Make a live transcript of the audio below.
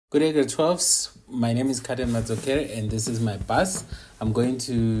Good day, grade 12s. My name is Kaden Mazokere and this is my bus. I'm going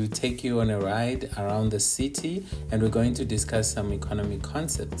to take you on a ride around the city and we're going to discuss some economic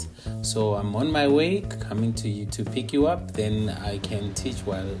concepts. So I'm on my way coming to you to pick you up, then I can teach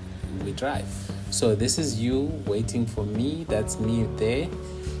while we drive. So this is you waiting for me, that's me there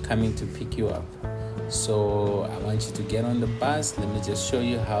coming to pick you up. So I want you to get on the bus. Let me just show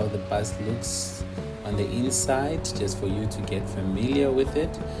you how the bus looks on the inside, just for you to get familiar with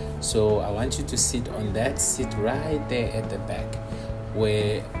it. So I want you to sit on that seat right there at the back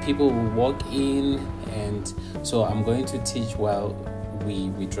where people will walk in, and so I'm going to teach while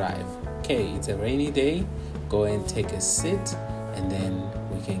we drive. Okay, it's a rainy day. Go and take a seat and then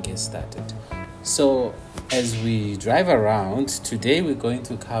we can get started. So as we drive around today, we're going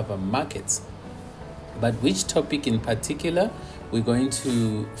to cover markets. But which topic in particular? We're going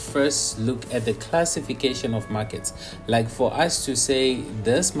to first look at the classification of markets. Like for us to say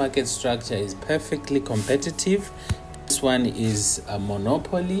this market structure is perfectly competitive, this one is a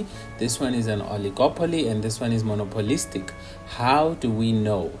monopoly, this one is an oligopoly, and this one is monopolistic. How do we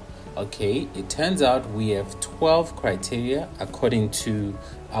know? Okay, it turns out we have 12 criteria according to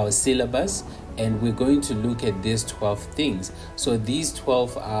our syllabus, and we're going to look at these 12 things. So these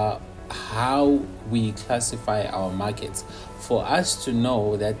 12 are how we classify our markets. For us to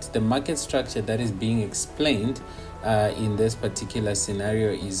know that the market structure that is being explained in this particular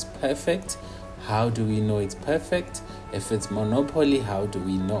scenario is perfect, how do we know it's perfect? If it's monopoly, how do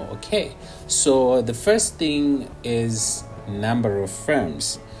we know? Okay, so the first thing is number of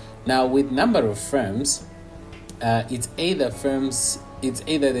firms. Now with number of firms, it's either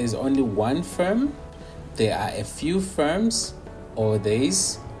there's only one firm, there are a few firms, or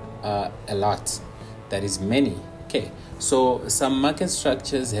there's a lot, that is many. Okay, so some market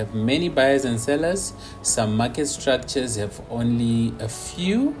structures have many buyers and sellers, some market structures have only a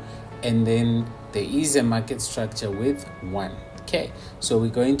few, and then there is a market structure with one. Okay, so we're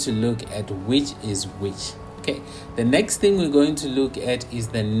going to look at which is which. Okay, the next thing we're going to look at is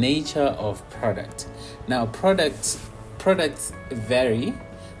the nature of product. Now products vary.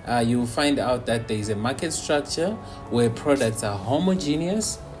 You'll find out that there is a market structure where products are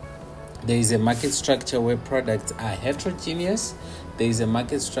homogeneous. There is a market structure where products are heterogeneous. There is a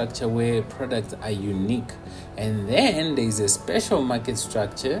market structure where products are unique. And then there is a special market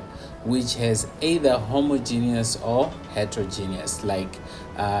structure which has either homogeneous or heterogeneous. Like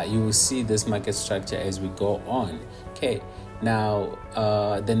you will see this market structure as we go on. Okay, now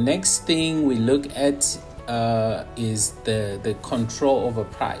the next thing we look at is the control over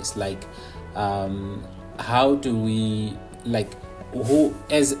price. Like how do we, who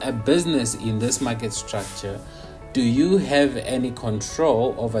as a business in this market structure, do you have any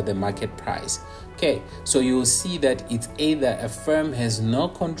control over the market price? Okay, so you'll see that it's either a firm has no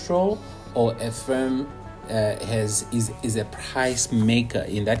control or a firm is a price maker.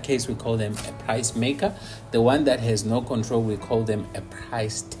 In that case, we call them a price maker. The one that has no control, we call them a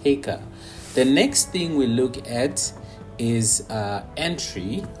price taker. The next thing we look at is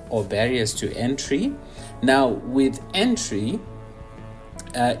entry or barriers to entry. Now with entry,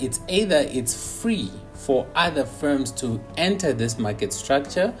 it's free for other firms to enter this market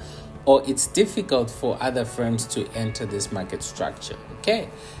structure, or it's difficult for other firms to enter this market structure. Okay,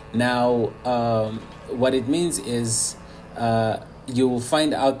 now what it means is you will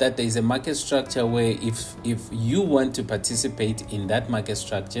find out that there is a market structure where if you want to participate in that market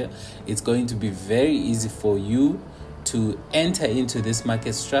structure, it's going to be very easy for you to enter into this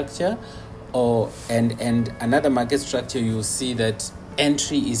market structure. And another market structure, you'll see that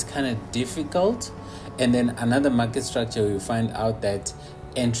entry is kind of difficult, and then another market structure you'll find out that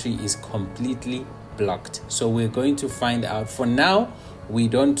entry is completely blocked. So we're going to find out. For now, we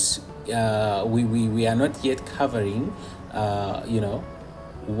don't we are not yet covering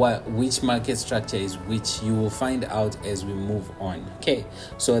which market structure is which. You will find out as we move on. Okay,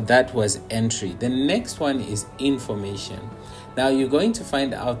 so that was entry. The next one is information. Now you're going to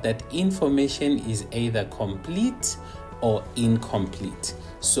find out that information is either complete or incomplete.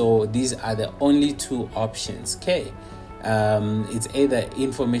 So these are the only two options. Okay, it's either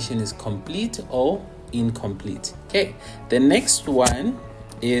information is complete or incomplete. Okay, the next one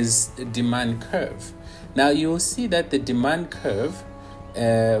is demand curve. Now you will see that the demand curve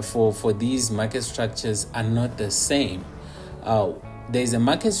for these market structures are not the same. There is a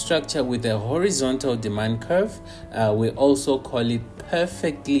market structure with a horizontal demand curve. We also call it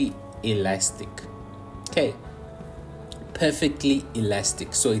perfectly elastic. Okay, perfectly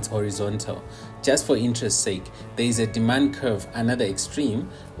elastic, so it's horizontal. Just for interest's sake, there is a demand curve, another extreme,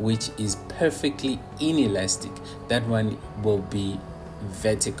 which is perfectly inelastic. That one will be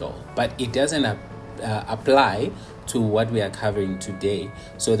vertical, but it doesn't apply to what we are covering today.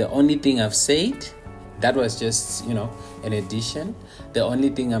 So the only thing I've said, that was just, an addition. The only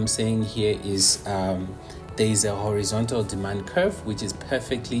thing I'm saying here is there is a horizontal demand curve which is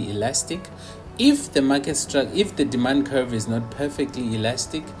perfectly elastic. If the demand curve is not perfectly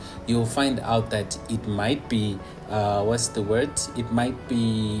elastic, you'll find out that it might be it might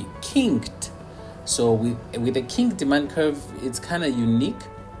be kinked. So with a kinked demand curve, it's kind of unique.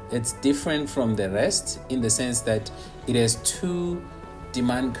 It's different from the rest in the sense that it has two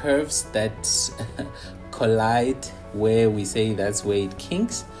demand curves that collide, where we say that's where it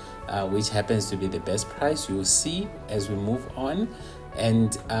kinks, which happens to be the best price. You'll see as we move on.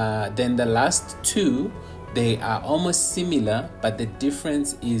 And then the last two, they are almost similar, but the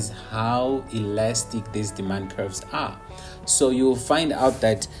difference is how elastic these demand curves are. So you'll find out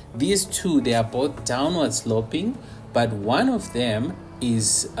that these two, they are both downward sloping, but one of them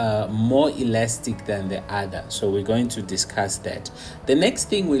is more elastic than the other. So we're going to discuss that. The next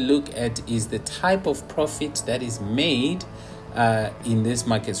thing we look at is the type of profit that is made in this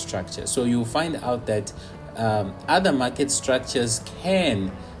market structure. So you'll find out that other market structures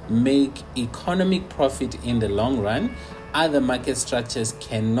can make economic profit in the long run. Other market structures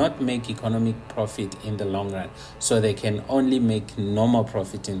cannot make economic profit in the long run, so they can only make normal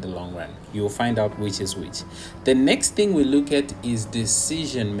profit in the long run. You'll find out which is which. The next thing we look at is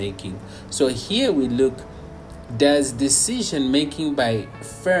decision making. So here we look, does decision making by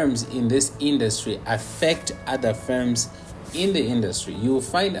firms in this industry affect other firms in the industry? You'll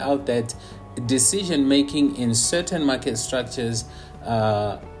find out that decision making in certain market structures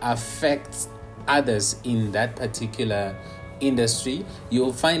affects others in that particular industry.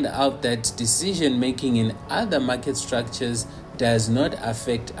 You'll find out that decision making in other market structures does not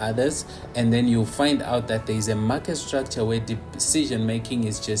affect others, and then you'll find out that there is a market structure where decision making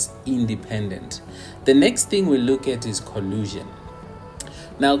is just independent. The next thing we look at is collusion.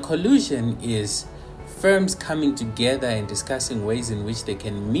 Now, collusion is firms coming together and discussing ways in which they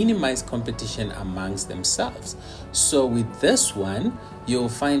can minimize competition amongst themselves. So with this one, you'll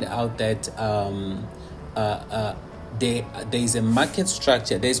find out that there is a market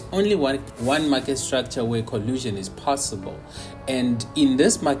structure. There's only one market structure where collusion is possible. And in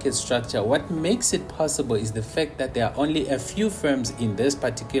this market structure, what makes it possible is the fact that there are only a few firms in this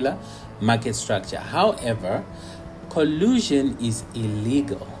particular market structure. However, collusion is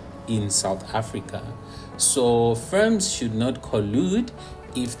illegal in South Africa. So firms should not collude.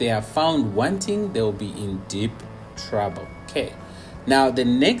 If they are found wanting, they will be in deep trouble. Okay. Now, the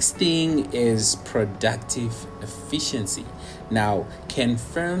next thing is productive efficiency. Now, can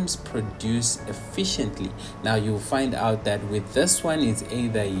firms produce efficiently? Now, you'll find out that with this one, it's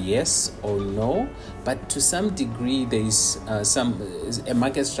either yes or no, but to some degree, there is a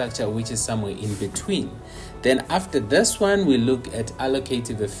market structure which is somewhere in between. Then after this one, we look at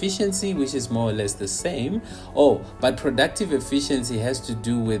allocative efficiency, which is more or less the same. But productive efficiency has to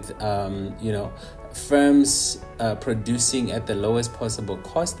do with, firms producing at the lowest possible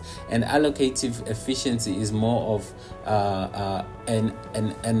cost, and allocative efficiency is more of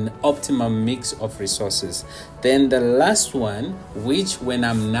an optimum mix of resources. Then the last one, which when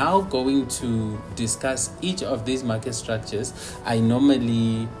I'm now going to discuss each of these market structures, I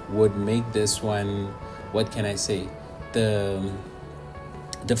normally would make this one, what can I say,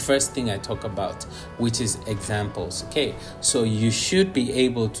 the first thing I talk about, which is examples. Okay, so you should be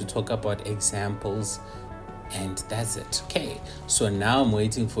able to talk about examples, and that's it. Okay, so now I'm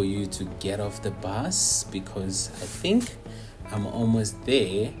waiting for you to get off the bus, because I think I'm almost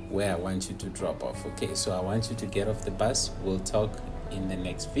there where I want you to drop off. Okay, so I want you to get off the bus. We'll talk in the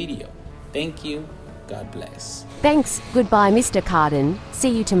next video. Thank you. God bless. Thanks. Goodbye, Mr. Carden. See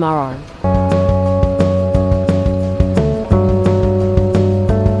you tomorrow.